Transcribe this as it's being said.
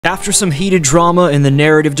After some heated drama in the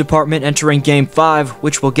narrative department entering Game 5,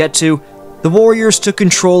 which we'll get to, the Warriors took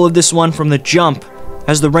control of this one from the jump,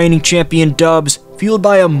 as the reigning champion Dubs, fueled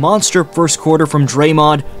by a monster first quarter from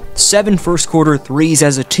Draymond, 7 first quarter threes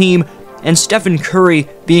as a team, and Stephen Curry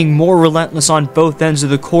being more relentless on both ends of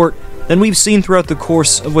the court than we've seen throughout the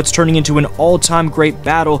course of what's turning into an all-time great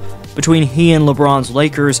battle between he and LeBron's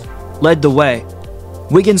Lakers, led the way.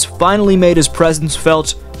 Wiggins finally made his presence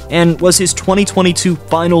felt, and was his 2022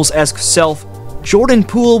 Finals-esque self. Jordan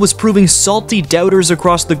Poole was proving salty doubters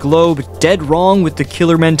across the globe dead wrong with the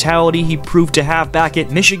killer mentality he proved to have back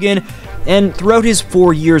at Michigan, and throughout his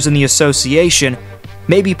 4 years in the association,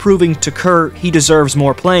 maybe proving to Kerr he deserves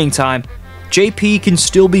more playing time. JP can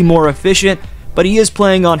still be more efficient, but he is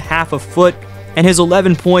playing on half a foot, and his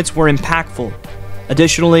 11 points were impactful.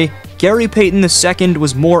 Additionally, Gary Payton II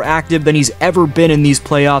was more active than he's ever been in these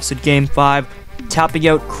playoffs at Game 5, tapping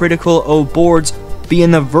out critical O boards,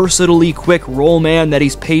 being the versatilely quick roll man that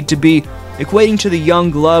he's paid to be, equating to the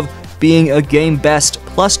young glove being a game best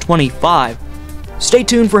plus 25. Stay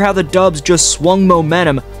tuned for how the Dubs just swung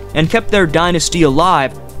momentum and kept their dynasty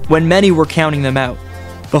alive when many were counting them out.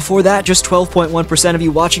 Before that, just 12.1% of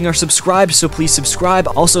you watching are subscribed, so please subscribe.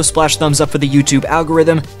 Also splash thumbs up for the YouTube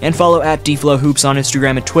algorithm, and follow at DFlowHoops on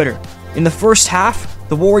Instagram and Twitter. In the first half,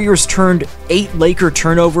 the Warriors turned 8 Laker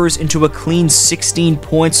turnovers into a clean 16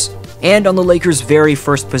 points, and on the Lakers' very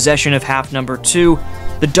first possession of half number 2,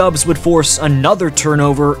 the Dubs would force another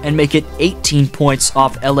turnover and make it 18 points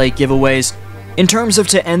off LA giveaways. In terms of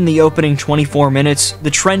to end the opening 24 minutes,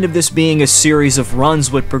 the trend of this being a series of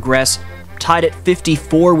runs would progress. Tied at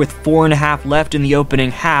 54 with 4.5 left in the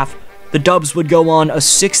opening half, the Dubs would go on a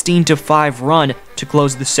 16-5 run to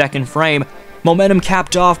close the second frame. Momentum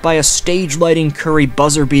capped off by a stage-lighting Curry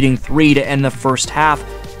buzzer-beating 3 to end the first half,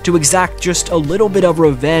 to exact just a little bit of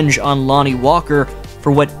revenge on Lonnie Walker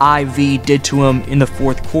for what IV did to him in the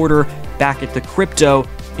fourth quarter back at the Crypto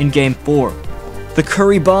in Game 4. The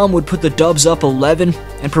Curry bomb would put the Dubs up 11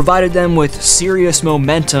 and provided them with serious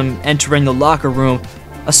momentum entering the locker room,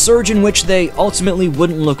 a surge in which they ultimately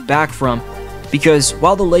wouldn't look back from, because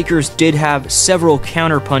while the Lakers did have several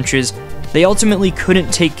counterpunches, they ultimately couldn't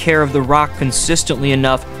take care of the rock consistently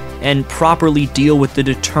enough and properly deal with the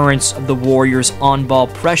deterrence of the Warriors' on-ball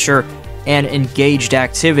pressure and engaged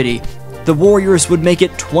activity. The Warriors would make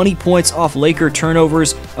it 20 points off Laker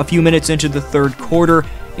turnovers a few minutes into the third quarter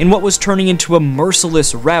in what was turning into a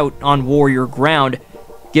merciless rout on Warrior ground.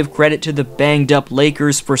 Give credit to the banged-up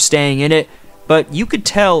Lakers for staying in it, but you could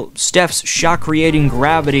tell Steph's shot-creating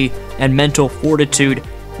gravity and mental fortitude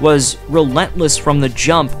was relentless from the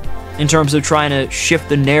jump in terms of trying to shift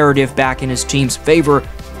the narrative back in his team's favor,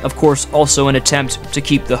 of course also an attempt to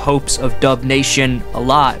keep the hopes of Dub Nation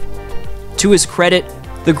alive. To his credit,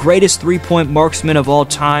 the greatest three-point marksman of all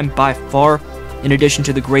time by far, in addition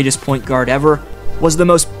to the greatest point guard ever, was the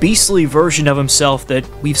most beastly version of himself that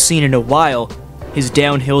we've seen in a while. His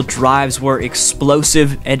downhill drives were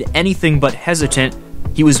explosive and anything but hesitant.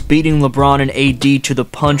 He was beating LeBron and AD to the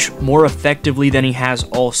punch more effectively than he has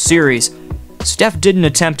all series. Steph didn't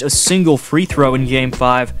attempt a single free throw in Game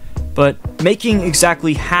 5, but making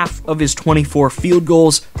exactly half of his 24 field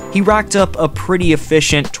goals, he racked up a pretty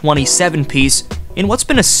efficient 27-piece in what's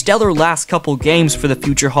been a stellar last couple games for the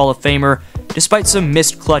future Hall of Famer, despite some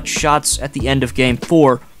missed clutch shots at the end of Game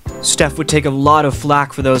 4. Steph would take a lot of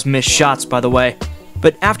flack for those missed shots, by the way.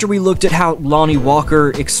 But after we looked at how Lonnie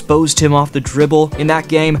Walker exposed him off the dribble in that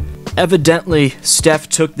game, evidently Steph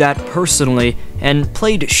took that personally and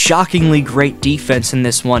played shockingly great defense in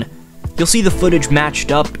this one. You'll see the footage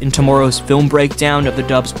matched up in tomorrow's film breakdown of the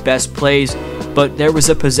Dubs' best plays, but there was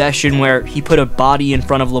a possession where he put a body in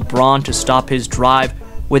front of LeBron to stop his drive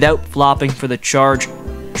without flopping for the charge.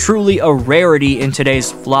 Truly a rarity in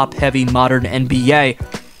today's flop-heavy modern NBA.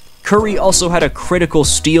 Curry also had a critical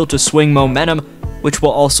steal to swing momentum, which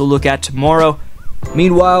we'll also look at tomorrow.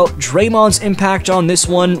 Meanwhile, Draymond's impact on this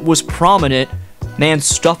one was prominent. Man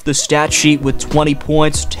stuffed the stat sheet with 20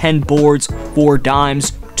 points, 10 boards, 4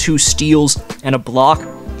 dimes, 2 steals, and a block.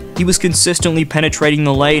 He was consistently penetrating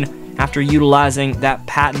the lane after utilizing that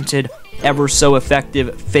patented,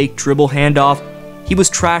 ever-so-effective fake dribble handoff. He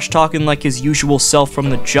was trash-talking like his usual self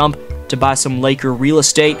from the jump to buy some Laker real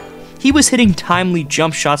estate. He was hitting timely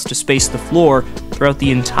jump shots to space the floor throughout the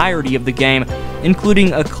entirety of the game,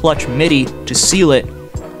 including a clutch midi to seal it.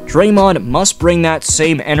 Draymond must bring that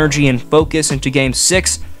same energy and focus into Game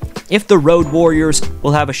 6 if the Road Warriors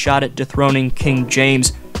will have a shot at dethroning King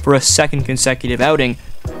James for a second consecutive outing.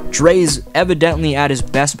 Dre's evidently at his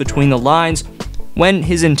best between the lines when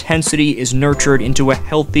his intensity is nurtured into a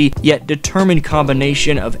healthy yet determined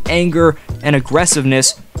combination of anger and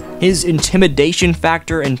aggressiveness, His intimidation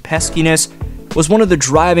factor and peskiness was one of the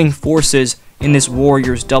driving forces in this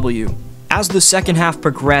Warriors W. As the second half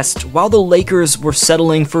progressed, while the Lakers were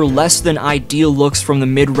settling for less than ideal looks from the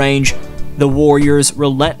mid-range, the Warriors,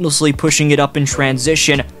 relentlessly pushing it up in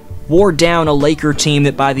transition, wore down a Laker team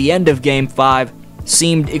that by the end of Game 5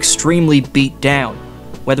 seemed extremely beat down.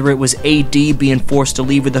 Whether it was AD being forced to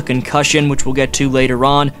leave with a concussion, which we'll get to later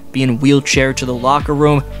on, being wheelchaired to the locker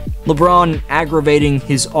room, LeBron aggravating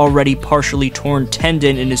his already partially torn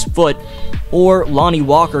tendon in his foot, or Lonnie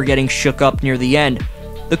Walker getting shook up near the end,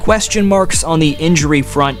 the question marks on the injury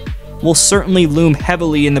front will certainly loom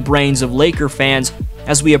heavily in the brains of Laker fans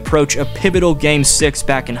as we approach a pivotal Game 6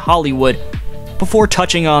 back in Hollywood. Before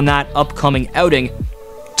touching on that upcoming outing,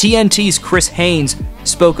 TNT's Chris Haynes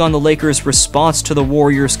spoke on the Lakers' response to the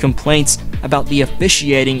Warriors' complaints about the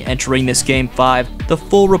officiating entering this Game 5. The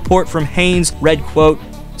full report from Haynes read, quote,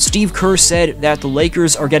 "Steve Kerr said that the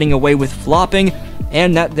Lakers are getting away with flopping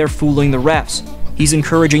and that they're fooling the refs. He's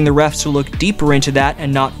encouraging the refs to look deeper into that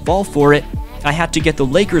and not fall for it. I had to get the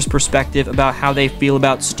Lakers' perspective about how they feel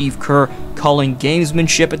about Steve Kerr calling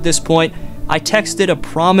gamesmanship at this point. I texted a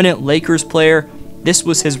prominent Lakers player. This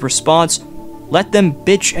was his response. Let them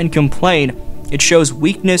bitch and complain. It shows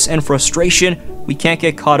weakness and frustration. We can't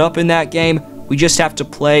get caught up in that game. We just have to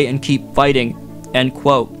play and keep fighting." End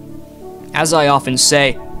quote. As I often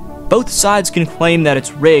say, both sides can claim that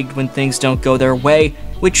it's rigged when things don't go their way,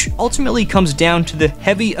 which ultimately comes down to the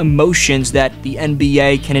heavy emotions that the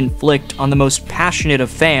NBA can inflict on the most passionate of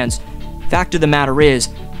fans. Fact of the matter is,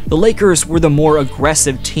 the Lakers were the more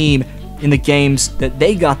aggressive team in the games that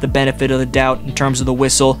they got the benefit of the doubt in terms of the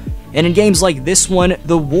whistle, and in games like this one,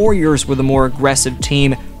 the Warriors were the more aggressive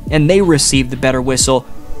team, and they received the better whistle.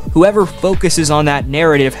 Whoever focuses on that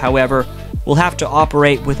narrative, however, will have to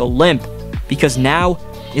operate with a limp, because now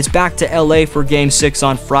it's back to LA for Game 6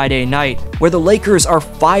 on Friday night, where the Lakers are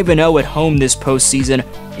 5-0 at home this postseason,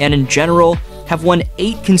 and in general, have won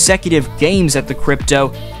 8 consecutive games at the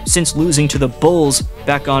Crypto since losing to the Bulls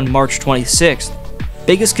back on March 26th.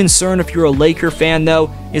 Biggest concern if you're a Laker fan, though,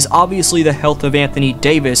 is obviously the health of Anthony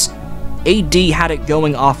Davis. AD had it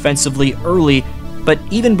going offensively early, but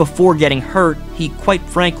even before getting hurt, he quite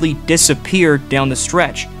frankly disappeared down the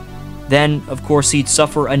stretch. Then, of course, he'd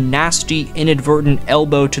suffer a nasty, inadvertent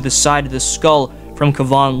elbow to the side of the skull from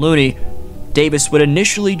Kevon Looney. Davis would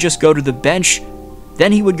initially just go to the bench,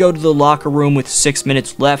 then he would go to the locker room with 6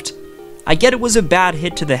 minutes left. I get it was a bad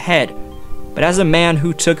hit to the head, but as a man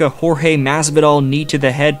who took a Jorge Masvidal knee to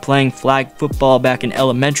the head playing flag football back in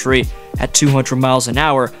elementary at 200 miles an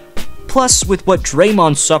hour, plus with what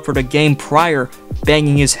Draymond suffered a game prior,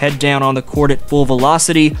 banging his head down on the court at full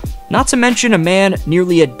velocity, not to mention a man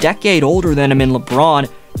nearly a decade older than him in LeBron,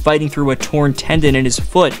 fighting through a torn tendon in his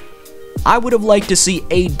foot, I would have liked to see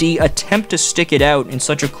AD attempt to stick it out in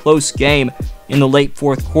such a close game in the late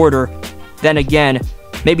fourth quarter. Then again,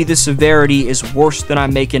 maybe the severity is worse than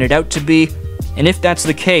I'm making it out to be, and if that's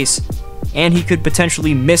the case, and he could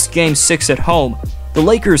potentially miss Game 6 at home, the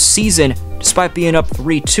Lakers' season, despite being up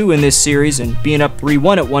 3-2 in this series and being up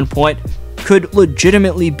 3-1 at one point, could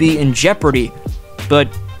legitimately be in jeopardy. But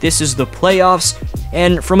this is the playoffs,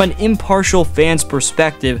 and from an impartial fan's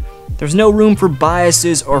perspective, there's no room for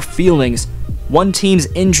biases or feelings. One team's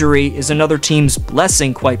injury is another team's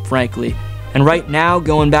blessing, quite frankly. And right now,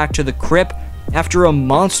 going back to the crypt, after a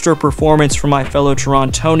monster performance from my fellow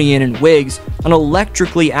Torontonian and Wiggs, an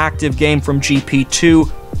electrically active game from GP2,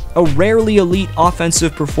 a rarely elite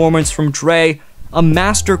offensive performance from Dre, a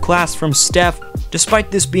masterclass from Steph, despite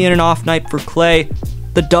this being an off night for Clay,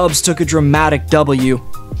 the Dubs took a dramatic W.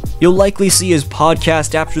 You'll likely see his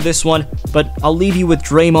podcast after this one, but I'll leave you with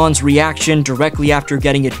Draymond's reaction directly after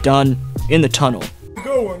getting it done in the tunnel.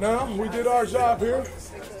 Good one now. We did our job here.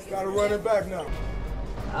 Gotta run it back now.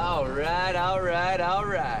 All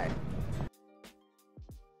right.